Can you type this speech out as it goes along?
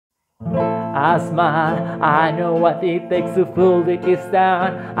I smile, I know what it takes to pull this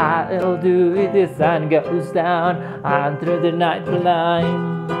down. I'll do it, the sun goes down, and through the night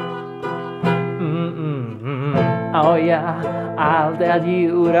blind. Oh yeah, I'll tell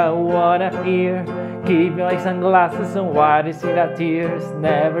you what I wanna hear. Keep your sunglasses on, why is it that tears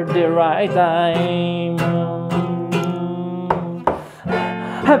never the right time?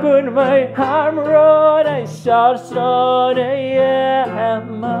 I put my armor on, I shot strong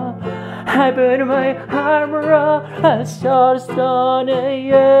AM. I put my armor on, I shot strong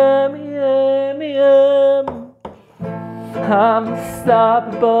AM. I'm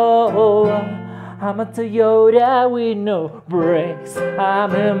unstoppable. I'm a Toyota with no brakes.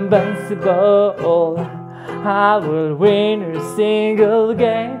 I'm invincible. I will win a single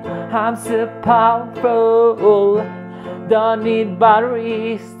game. I'm so powerful. Don't need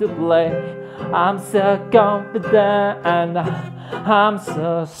batteries to play. I'm so confident. I'm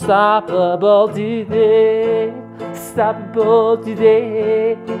so unstoppable today. Unstoppable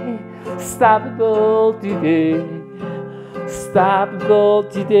today. Unstoppable today. Unstoppable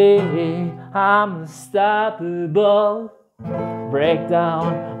today. I'm unstoppable.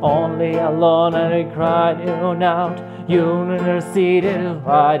 Breakdown, only alone and I cried out. University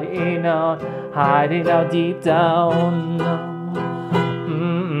hiding out deep down.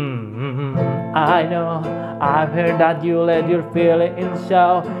 I know, I've heard that you let your feelings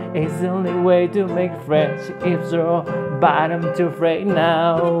show. It's the only way to make friendships grow, but I'm too afraid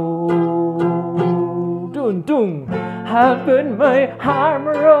now. Dun dun. I put my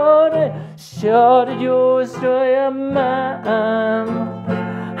armor on and shot you straight a man.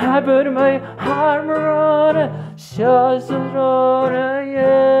 I put my armor on and shot you straight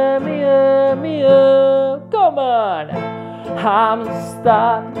Come on! I'm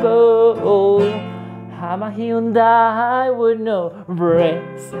unstoppable. I'm a Hyundai with no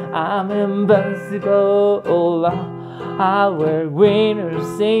brakes. I'm invincible. I will win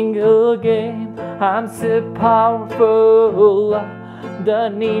a single game. I'm so powerful.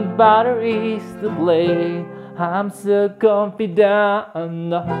 Don't need batteries to play. I'm so confident.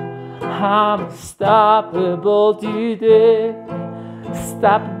 I'm unstoppable today.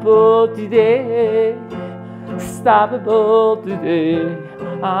 Unstoppable today. Unstoppable today.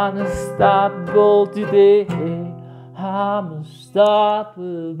 I'm unstoppable today. I'm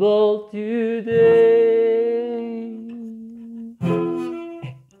unstoppable today.